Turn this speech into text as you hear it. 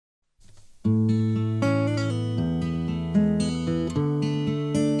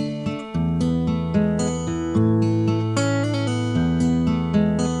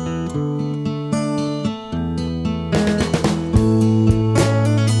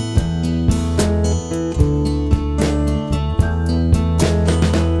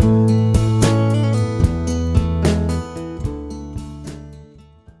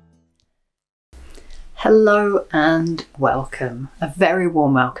Hello and welcome. A very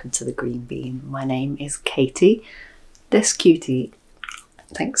warm welcome to the Green Bean. My name is Katie. This cutie,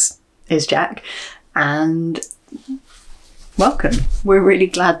 thanks, is Jack. And welcome. We're really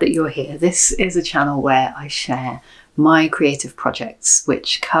glad that you're here. This is a channel where I share my creative projects,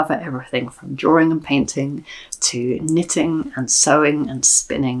 which cover everything from drawing and painting to knitting and sewing and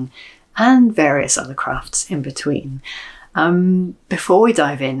spinning and various other crafts in between. Before we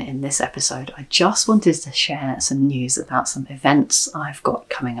dive in this episode, I just wanted to share some news about some events I've got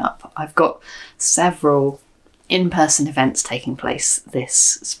coming up. I've got several in-person events taking place this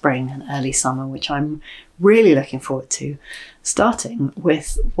spring and early summer, which I'm really looking forward to, starting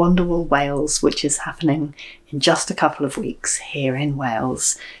with Wonderwall Wales, which is happening in just a couple of weeks here in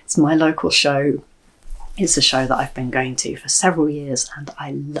Wales. It's my local show. It's a show that I've been going to for several years and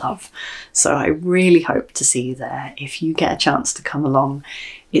I love. So I really hope to see you there if you get a chance to come along.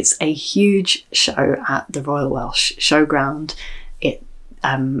 It's a huge show at the Royal Welsh Showground. It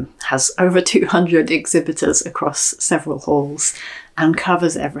has over 200 exhibitors across several halls and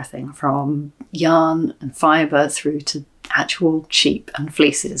covers everything from yarn and fibre through to actual sheep and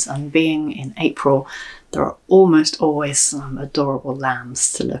fleeces. And being in April, there are almost always some adorable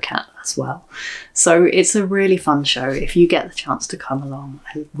lambs to look at as well. So it's a really fun show. If you get the chance to come along,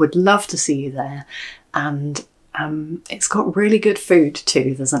 I would love to see you there. And it's got really good food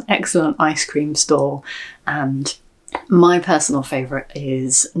too. There's an excellent ice cream stall, and my personal favourite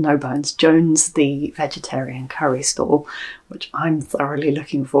is No Bones Jones, the vegetarian curry stall, which I'm thoroughly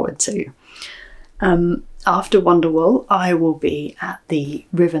looking forward to. After Wonderwall, I will be at the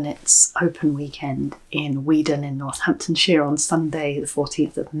Riverknits Open Weekend in Weedon in Northamptonshire on Sunday the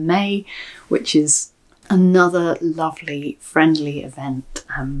 14th of May, which is another lovely, friendly event.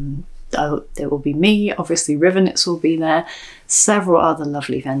 There will be me, obviously Riverknits will be there, several other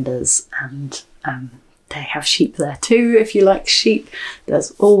lovely vendors, and they have sheep there too if you like sheep.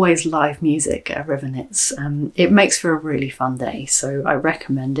 There's always live music at Riverknits. It makes for a really fun day, so I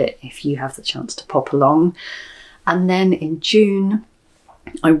recommend it if you have the chance to pop along. And then in June,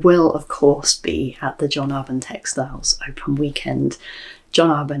 I will of course be at the John Arbon Textiles Open Weekend. John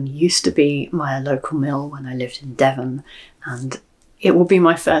Arbon used to be my local mill when I lived in Devon, and it will be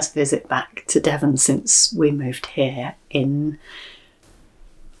my first visit back to Devon since we moved here in,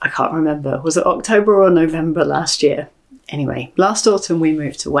 I can't remember, was it October or November last year? Anyway, last autumn we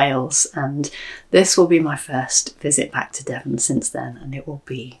moved to Wales, and this will be my first visit back to Devon since then, and it will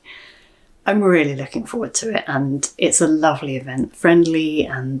be, I'm really looking forward to it, and it's a lovely event, friendly,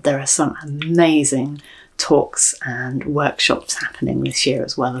 and there are some amazing talks and workshops happening this year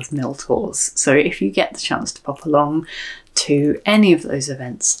as well as mill tours. So if you get the chance to pop along to any of those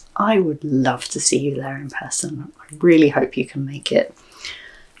events, I would love to see you there in person. I really hope you can make it.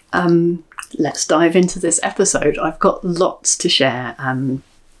 Let's dive into this episode. I've got lots to share,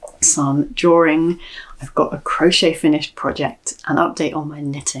 some drawing, I've got a crochet finished project, an update on my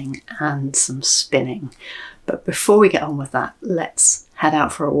knitting and some spinning. But before we get on with that, let's head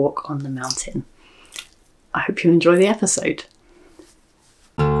out for a walk on the mountain. I hope you enjoy the episode.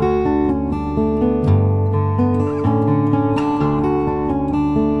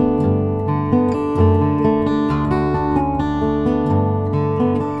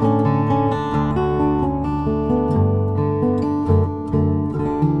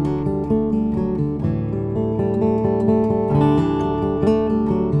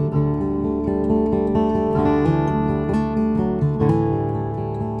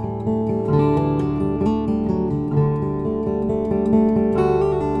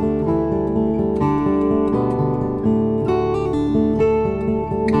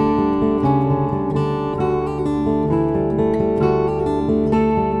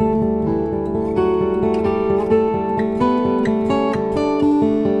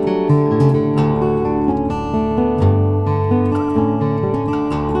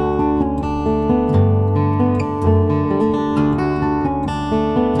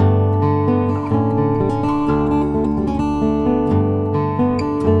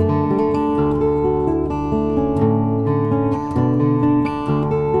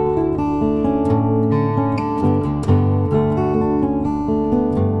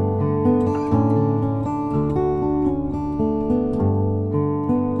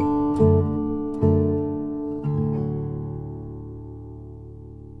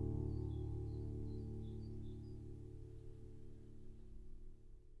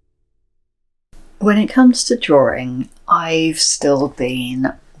 When it comes to drawing, I've still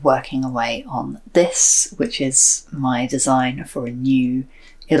been working away on this, which is my design for a new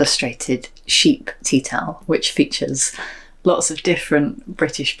illustrated sheep tea towel, which features lots of different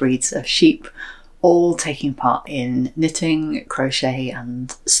British breeds of sheep, all taking part in knitting, crochet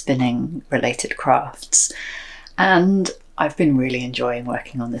and spinning related crafts. And I've been really enjoying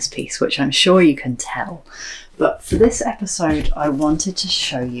working on this piece, which I'm sure you can tell. But for this episode, I wanted to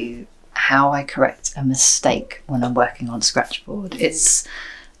show you how I correct a mistake when I'm working on Scratchboard. It's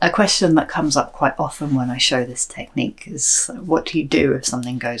a question that comes up quite often when I show this technique is, what do you do if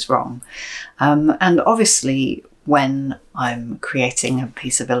something goes wrong? And obviously when I'm creating a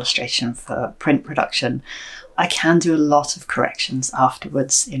piece of illustration for print production, I can do a lot of corrections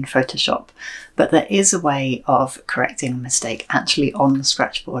afterwards in Photoshop, but there is a way of correcting a mistake actually on the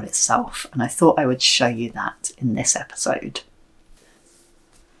Scratchboard itself, and I thought I would show you that in this episode.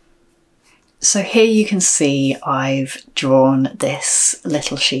 So here you can see I've drawn this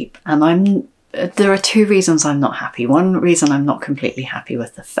little sheep, and there are two reasons I'm not happy. One reason I'm not completely happy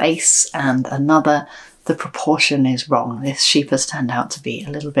with the face, and another, the proportion is wrong. This sheep has turned out to be a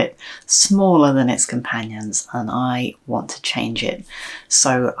little bit smaller than its companions and I want to change it.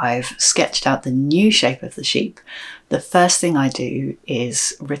 So I've sketched out the new shape of the sheep. The first thing I do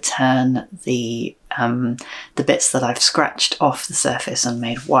is return the bits that I've scratched off the surface and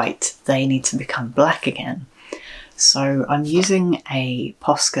made white. They need to become black again. So I'm using a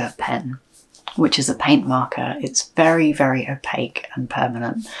Posca pen, which is a paint marker. It's very, very opaque and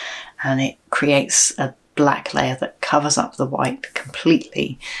permanent, and it creates a black layer that covers up the white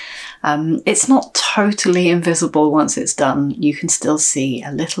completely. It's not totally invisible once it's done. You can still see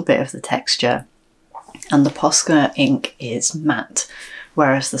a little bit of the texture, and the Posca ink is matte,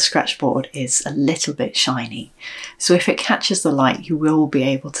 whereas the Scratchboard is a little bit shiny. So if it catches the light, you will be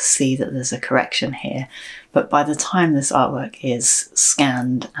able to see that there's a correction here, but by the time this artwork is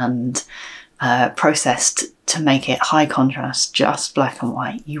scanned and processed to make it high contrast, just black and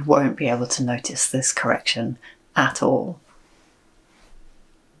white, you won't be able to notice this correction at all.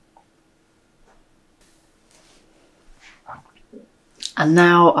 And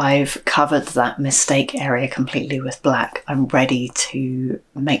now I've covered that mistake area completely with black, I'm ready to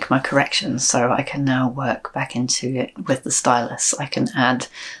make my corrections, so I can now work back into it with the stylus. I can add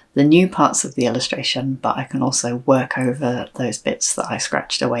the new parts of the illustration, but I can also work over those bits that I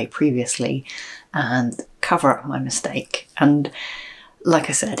scratched away previously and cover up my mistake. And like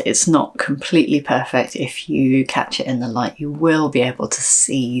I said, it's not completely perfect. If you catch it in the light, you will be able to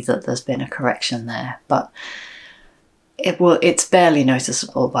see that there's been a correction there, but it's barely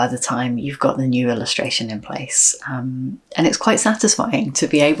noticeable by the time you've got the new illustration in place. And it's quite satisfying to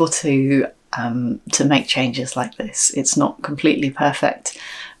be able to make changes like this. It's not completely perfect,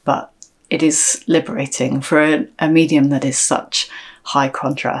 but it is liberating. For a medium that is such high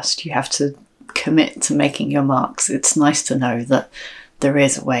contrast, you have to commit to making your marks. It's nice to know that there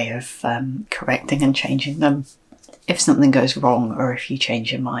is a way of correcting and changing them if something goes wrong or if you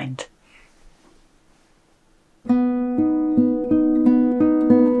change your mind.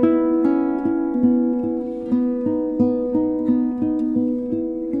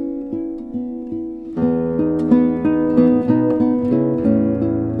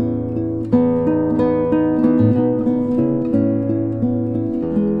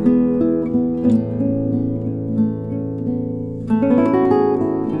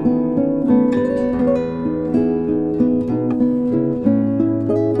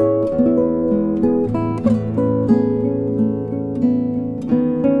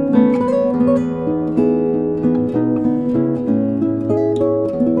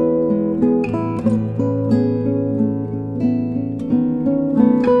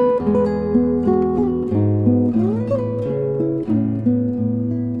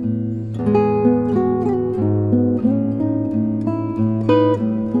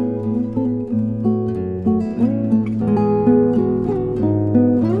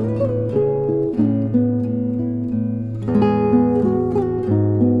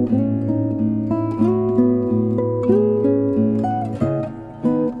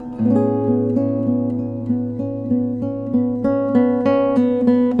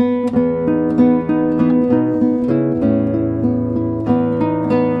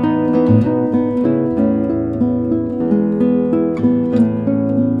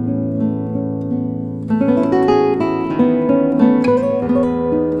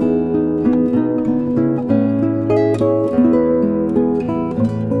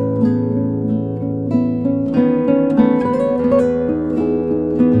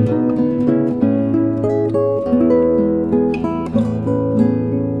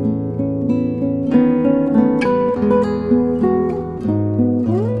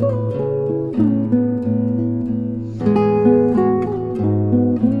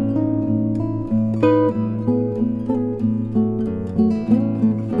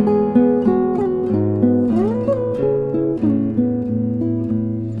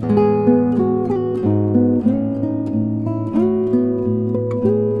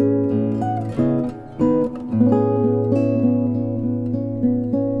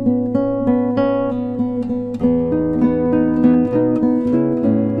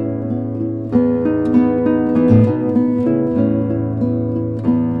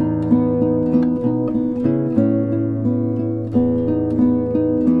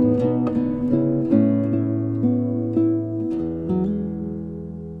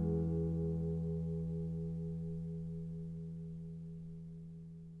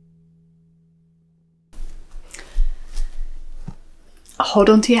 hold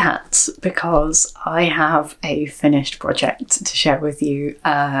on to your hats, because I have a finished project to share with you.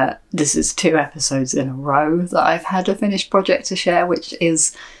 This is 2 episodes in a row that I've had a finished project to share, which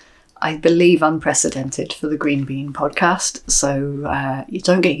is, I believe, unprecedented for the Green Bean podcast. So you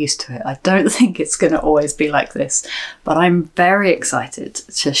don't get used to it. I don't think it's going to always be like this, but I'm very excited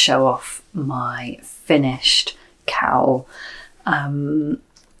to show off my finished cowl. I'm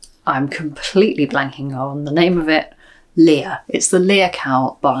completely blanking on the name of it. Leah. It's the Leah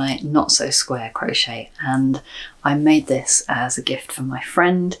cowl by Knotsosquare Crochet, and I made this as a gift for my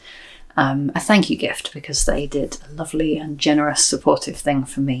friend, a thank you gift, because they did a lovely and generous, supportive thing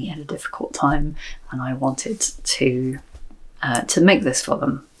for me at a difficult time, and I wanted to make this for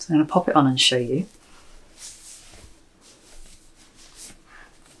them. So I'm going to pop it on and show you.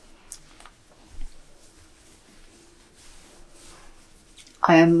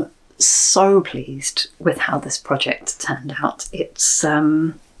 I am so pleased with how this project turned out. It's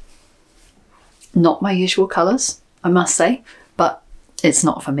not my usual colours, I must say, but it's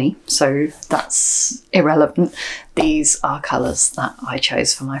not for me, so that's irrelevant. These are colours that I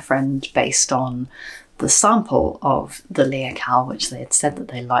chose for my friend based on the sample of the Leah cowl, which they had said that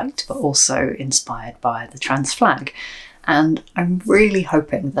they liked, but also inspired by the trans flag. And I'm really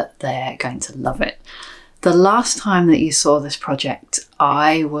hoping that they're going to love it. The last time that you saw this project,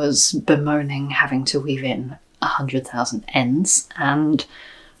 I was bemoaning having to weave in 100,000 ends, and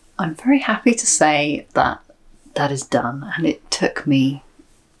I'm very happy to say that that is done, and it took me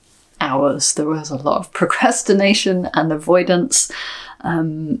hours. There was a lot of procrastination and avoidance,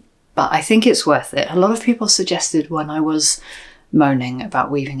 but I think it's worth it. A lot of people suggested when I was moaning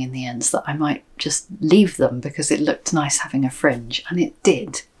about weaving in the ends that I might just leave them because it looked nice having a fringe, and it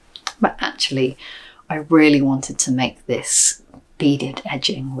did. But actually, I really wanted to make this beaded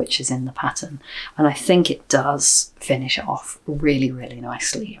edging, which is in the pattern, and I think it does finish off really, really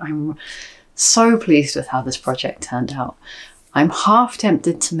nicely. I'm so pleased with how this project turned out. I'm half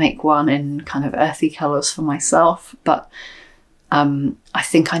tempted to make one in kind of earthy colours for myself, but I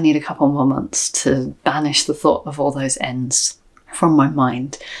think I need a couple more months to banish the thought of all those ends from my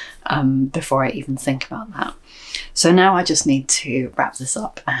mind before I even think about that. So now I just need to wrap this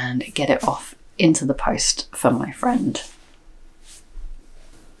up and get it off into the post for my friend.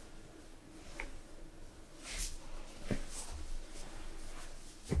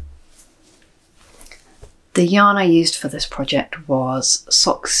 The yarn I used for this project was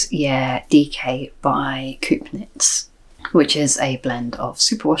Socksyear DK by CoopKnits, which is a blend of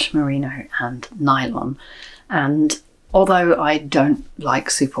superwash merino and nylon. And although I don't like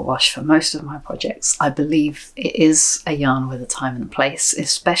superwash for most of my projects, I believe it is a yarn with a time and a place,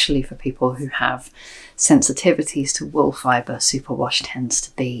 especially for people who have sensitivities to wool fibre. Superwash tends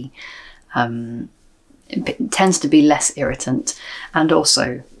to be less irritant, and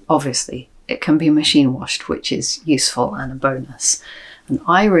also, obviously, it can be machine washed, which is useful and a bonus. And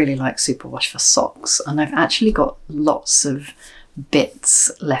I really like superwash for socks, and I've actually got lots of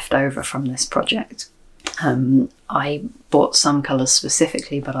bits left over from this project. I bought some colours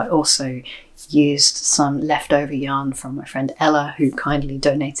specifically, but I also used some leftover yarn from my friend Ella, who kindly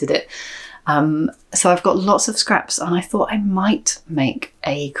donated it. So I've got lots of scraps, and I thought I might make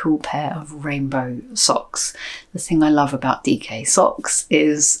a cool pair of rainbow socks. The thing I love about DK socks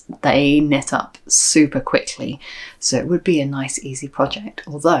is they knit up super quickly, so it would be a nice easy project.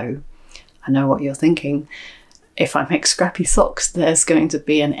 Although I know what you're thinking, if I make scrappy socks, there's going to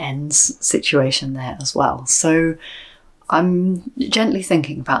be an ends situation there as well. So I'm gently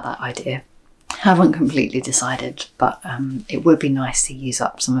thinking about that idea. Haven't completely decided, but it would be nice to use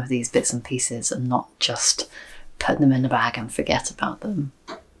up some of these bits and pieces and not just put them in a bag and forget about them.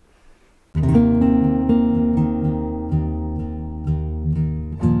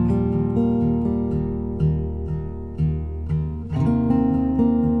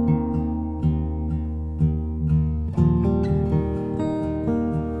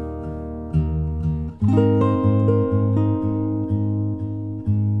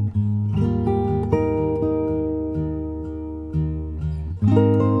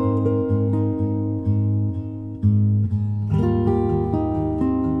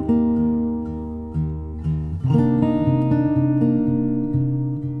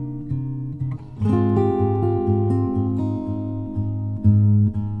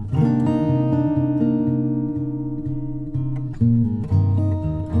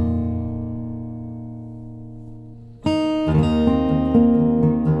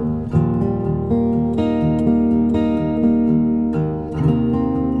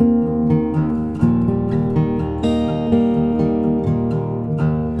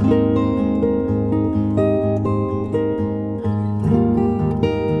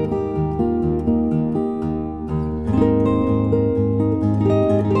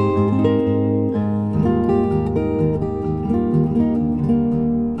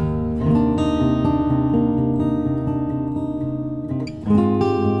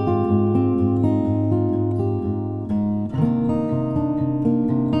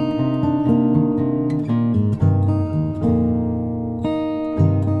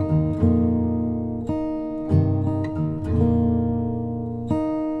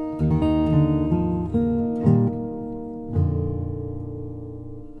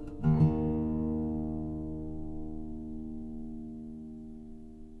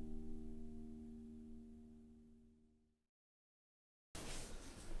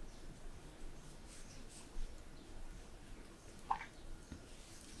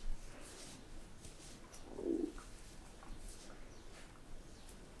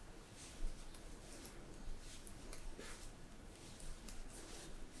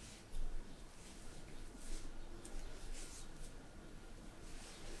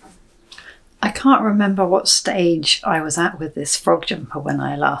 can't remember what stage I was at with this frog jumper when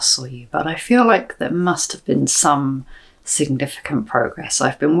I last saw you, but I feel like there must have been some significant progress.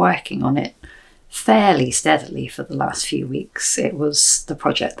 I've been working on it fairly steadily for the last few weeks. It was the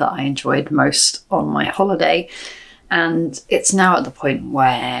project that I enjoyed most on my holiday, and it's now at the point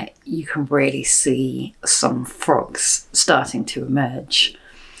where you can really see some frogs starting to emerge.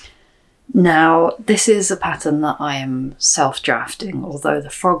 Now, this is a pattern that I am self-drafting, although the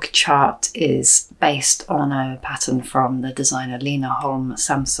frog chart is based on a pattern from the designer Lene Holme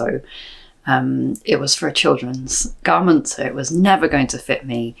Samsøe. It was for a children's garment, so it was never going to fit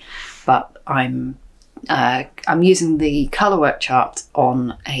me, but I'm using the colourwork chart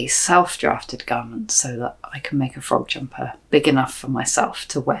on a self-drafted garment so that I can make a frog jumper big enough for myself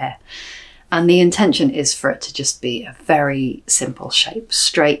to wear. And the intention is for it to just be a very simple shape,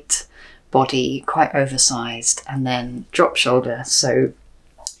 straight body, quite oversized, and then drop shoulder, so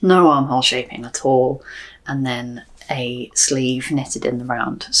no armhole shaping at all, and then a sleeve knitted in the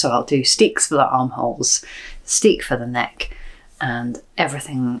round. So I'll do steeks for the armholes, steek for the neck, and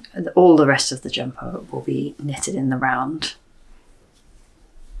everything, all the rest of the jumper will be knitted in the round.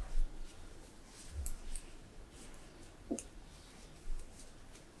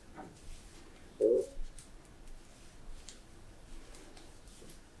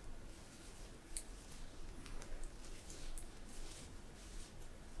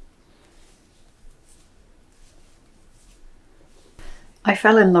 I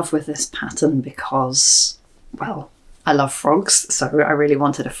fell in love with this pattern because, well, I love frogs, so I really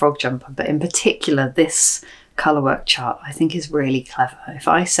wanted a frog jumper, but in particular this colourwork chart I think is really clever. If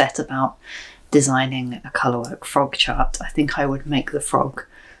I set about designing a colourwork frog chart, I think I would make the frog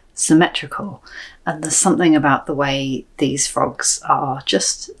symmetrical, and there's something about the way these frogs are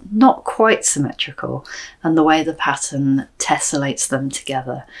just not quite symmetrical, and the way the pattern tessellates them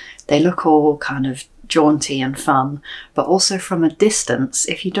together. They look all kind of jaunty and fun, but also from a distance,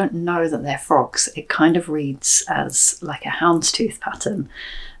 if you don't know that they're frogs, it kind of reads as like a houndstooth pattern,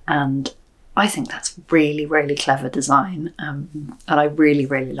 and I think that's really, really clever design, and I really,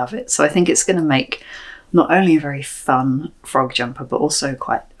 really love it. So I think it's going to make not only a very fun frog jumper, but also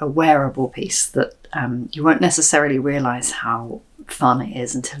quite a wearable piece that you won't necessarily realise how fun it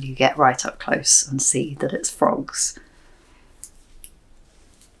is until you get right up close and see that it's frogs.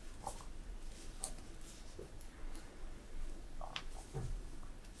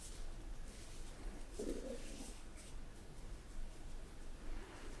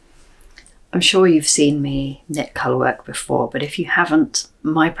 I'm sure you've seen me knit colourwork before, but if you haven't,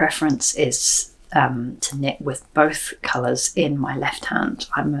 my preference is to knit with both colours in my left hand.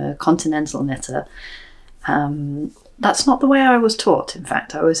 I'm a continental knitter. That's not the way I was taught, in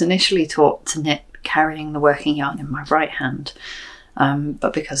fact. I was initially taught to knit carrying the working yarn in my right hand,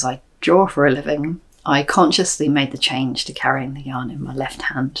 but because I draw for a living, I consciously made the change to carrying the yarn in my left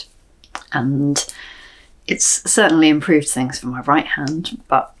hand. And it's certainly improved things for my right hand,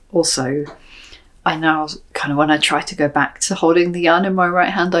 but also I now kind of, when I try to go back to holding the yarn in my right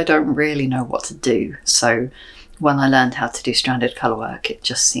hand, I don't really know what to do. So when I learned how to do stranded colourwork, it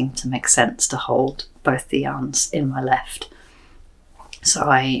just seemed to make sense to hold both the yarns in my left. So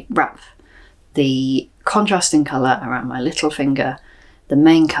I wrap the contrasting colour around my little finger, the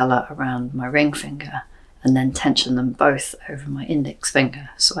main colour around my ring finger, and then tension them both over my index finger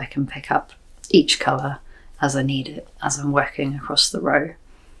so I can pick up each colour as I need it as I'm working across the row.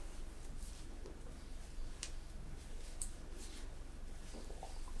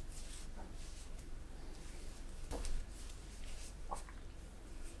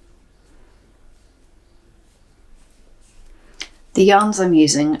 The yarns I'm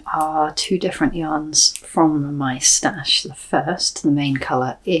using are two different yarns from my stash. The first, the main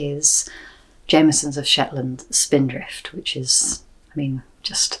colour, is Jamieson's of Shetland Spindrift, which is, I mean,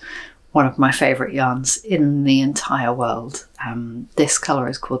 just one of my favourite yarns in the entire world. This colour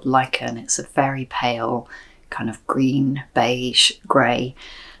is called Lichen. It's a very pale kind of green, beige, grey.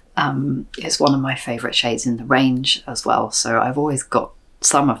 It's one of my favourite shades in the range as well, so I've always got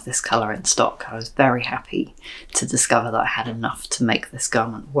some of this colour in stock. I was very happy to discover that I had enough to make this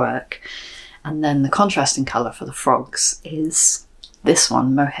garment work. And then the contrasting colour for the frogs is this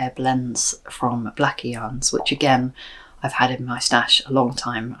one, Mohair Blends from Blacky Yarns, which again I've had in my stash a long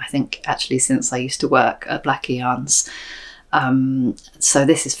time. I think actually since I used to work at Blacky Yarns. So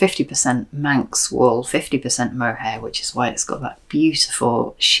this is 50% Manx wool, 50% mohair, which is why it's got that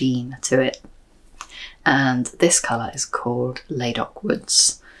beautiful sheen to it. And this colour is called Ladock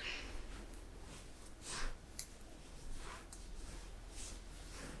Woods.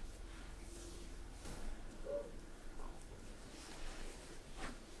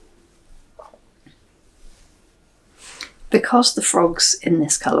 Because the frogs in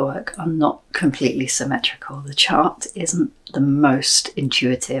this colourwork are not completely symmetrical, the chart isn't the most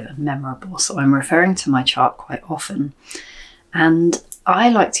intuitive and memorable, so I'm referring to my chart quite often. And I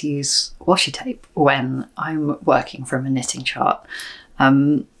like to use washi tape when I'm working from a knitting chart.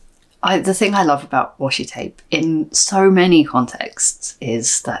 The thing I love about washi tape in so many contexts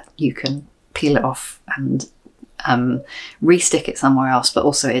is that you can peel it off and re-stick it somewhere else, but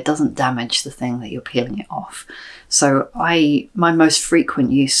also it doesn't damage the thing that you're peeling it off. So my most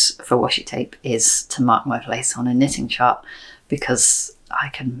frequent use for washi tape is to mark my place on a knitting chart, because I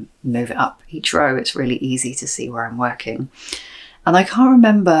can move it up each row. It's really easy to see where I'm working. And I can't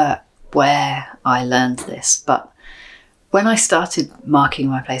remember where I learned this, but when I started marking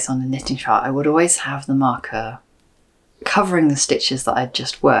my place on the knitting chart, I would always have the marker covering the stitches that I'd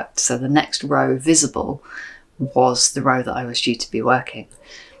just worked, so the next row visible was the row that I was due to be working.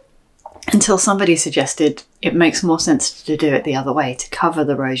 Until somebody suggested it makes more sense to do it the other way, to cover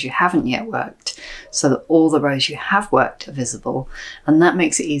the rows you haven't yet worked, so that all the rows you have worked are visible, and that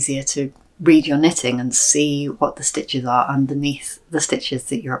makes it easier to read your knitting and see what the stitches are underneath the stitches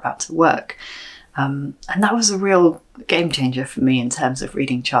that you're about to work. And that was a real game changer for me in terms of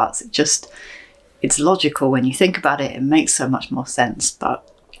reading charts. It's logical when you think about it, it makes so much more sense, but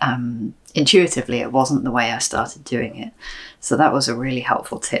intuitively it wasn't the way I started doing it. So that was a really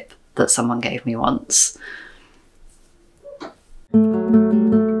helpful tip that someone gave me once.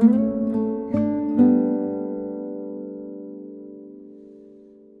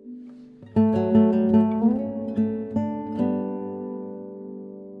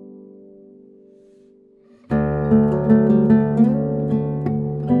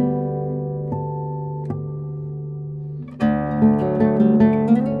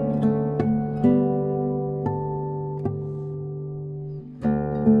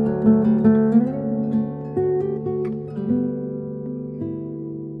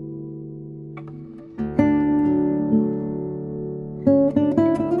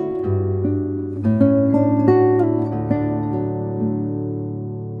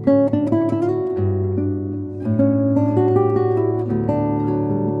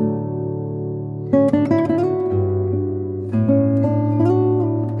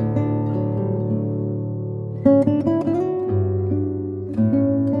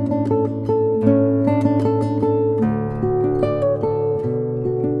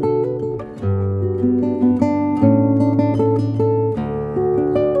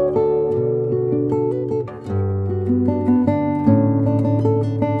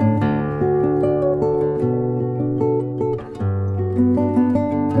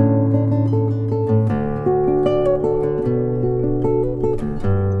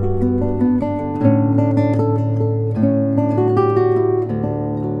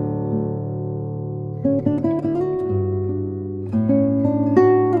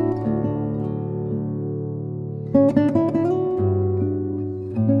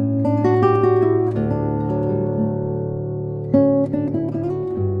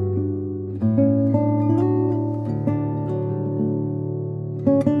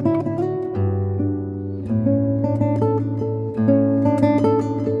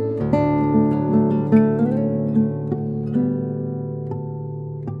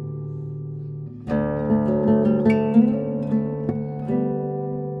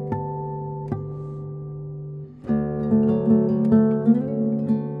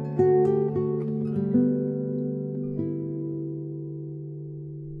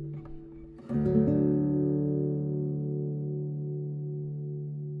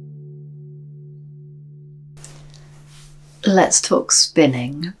 Let's talk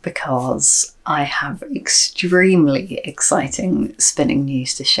spinning, because I have extremely exciting spinning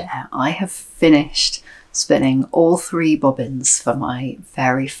news to share. I have finished spinning all 3 bobbins for my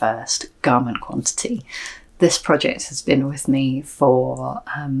very first garment quantity. This project has been with me for,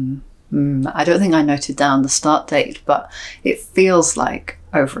 I don't think I noted down the start date, but it feels like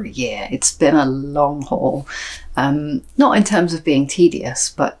over a year. It's been a long haul, not in terms of being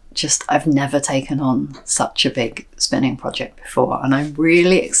tedious, but just I've never taken on such a big spinning project before, and I'm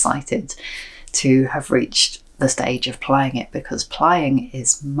really excited to have reached the stage of plying it, because plying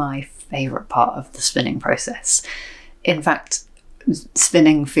is my favourite part of the spinning process. In fact,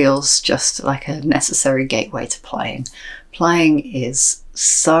 spinning feels just like a necessary gateway to plying. Plying is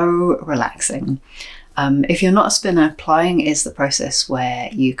so relaxing. If you're not a spinner, plying is the process where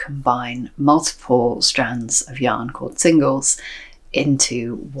you combine multiple strands of yarn called singles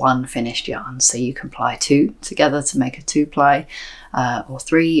into one finished yarn. So you can ply 2 together to make a 2-ply, or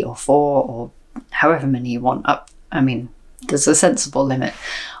 3 or 4, or however many you want up. I mean, there's a sensible limit.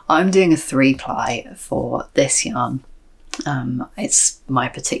 I'm doing a 3-ply for this yarn, It's my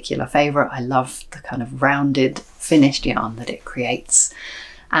particular favourite. I love the kind of rounded finished yarn that it creates,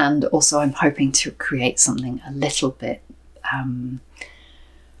 and also I'm hoping to create something a little bit,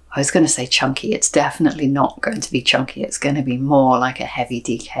 I was going to say chunky. It's definitely not going to be chunky. It's going to be more like a heavy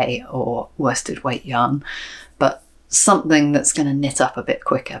DK or worsted weight yarn, but something that's going to knit up a bit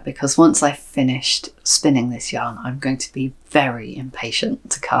quicker, because once I've finished spinning this yarn, I'm going to be very impatient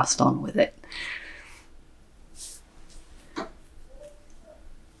to cast on with it.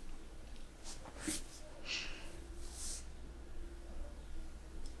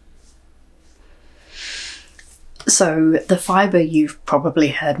 So the fibre you've probably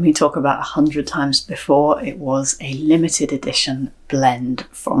heard me talk about 100 times before. It was a limited edition blend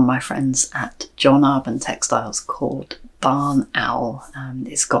from my friends at John Arbon Textiles called Barn Owl.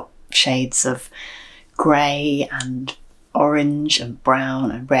 It's got shades of grey and orange and brown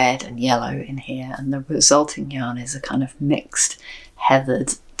and red and yellow in here, and the resulting yarn is a kind of mixed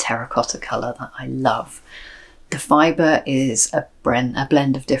heathered terracotta colour that I love. The fibre is a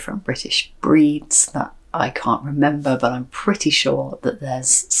blend of different British breeds that I can't remember, but I'm pretty sure that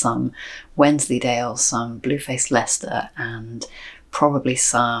there's some Wensleydale, some Blueface Leicester, and probably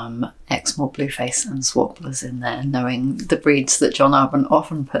some Exmoor Blueface and Swarblers in there, knowing the breeds that John Arbon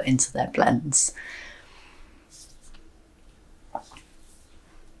often put into their blends.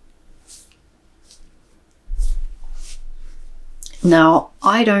 Now,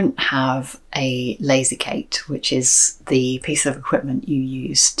 I don't have a lazy Kate, which is the piece of equipment you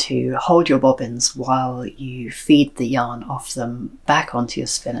use to hold your bobbins while you feed the yarn off them back onto your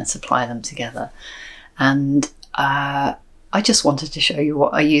spinner to ply them together. And I just wanted to show you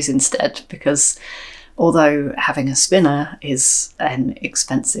what I use instead, because although having a spinner is an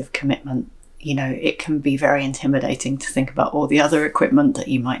expensive commitment, you know, it can be very intimidating to think about all the other equipment that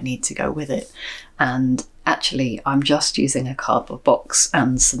you might need to go with it. And actually, I'm just using a cardboard box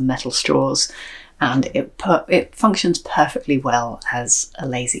and some metal straws, and it functions perfectly well as a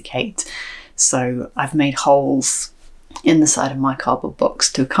lazy Kate. So I've made holes in the side of my cardboard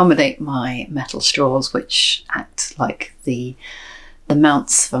box to accommodate my metal straws, which act like the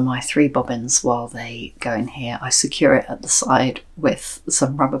mounts for my 3 bobbins while they go in here. I secure it at the side with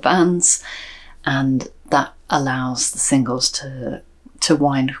some rubber bands, and that allows the singles to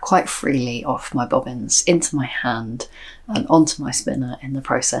wind quite freely off my bobbins into my hand and onto my spinner in the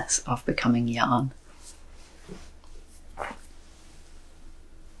process of becoming yarn.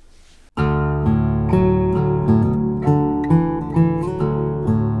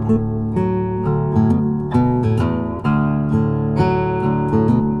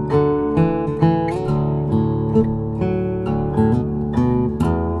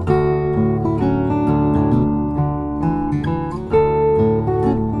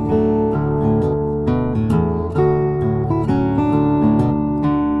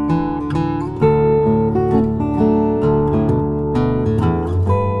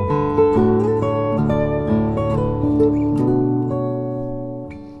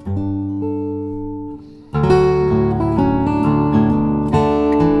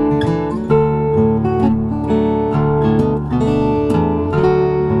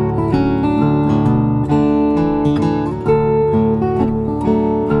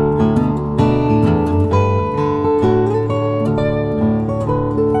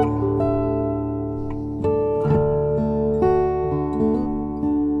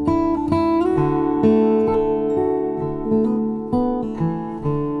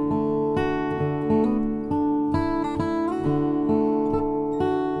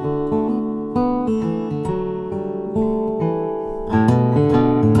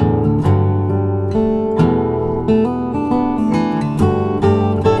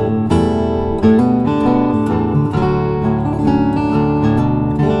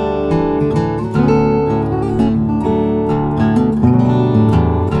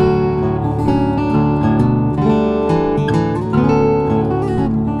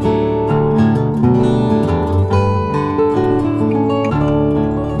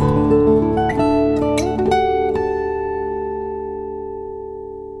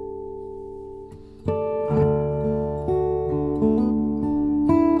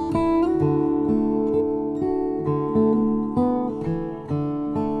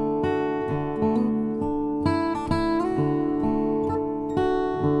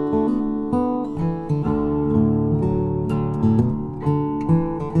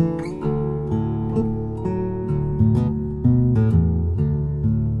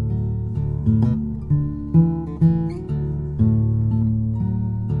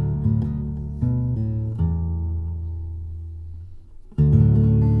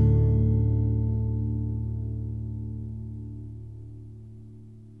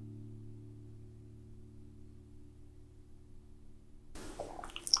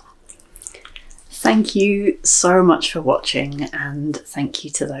 thank you so much for watching, and thank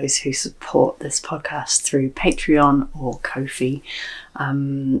you to those who support this podcast through Patreon or Ko-fi.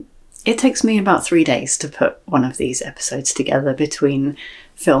 It takes me about 3 days to put one of these episodes together, between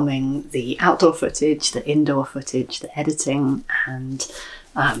filming the outdoor footage, the indoor footage, the editing, and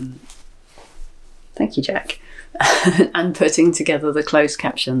thank you, Jack, and putting together the closed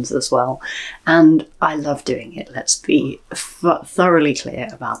captions as well. And I love doing it, let's be thoroughly clear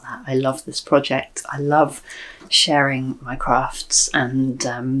about that. I love this project. I love sharing my crafts and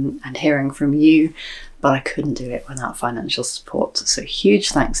hearing from you, but I couldn't do it without financial support. So huge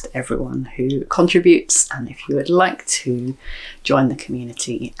thanks to everyone who contributes, and if you would like to join the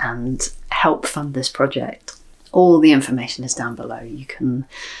community and help fund this project, all the information is down below. You can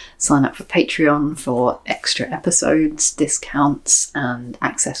sign up for Patreon for extra episodes, discounts, and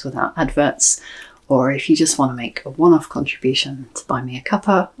access without adverts. Or if you just want to make a one-off contribution to buy me a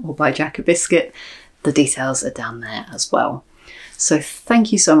cuppa or buy Jack a biscuit, the details are down there as well. So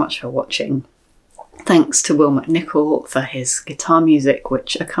thank you so much for watching. Thanks to Will McNicol for his guitar music,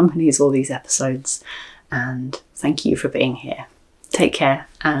 which accompanies all these episodes. And thank you for being here. Take care,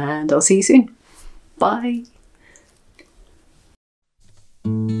 and I'll see you soon. Bye.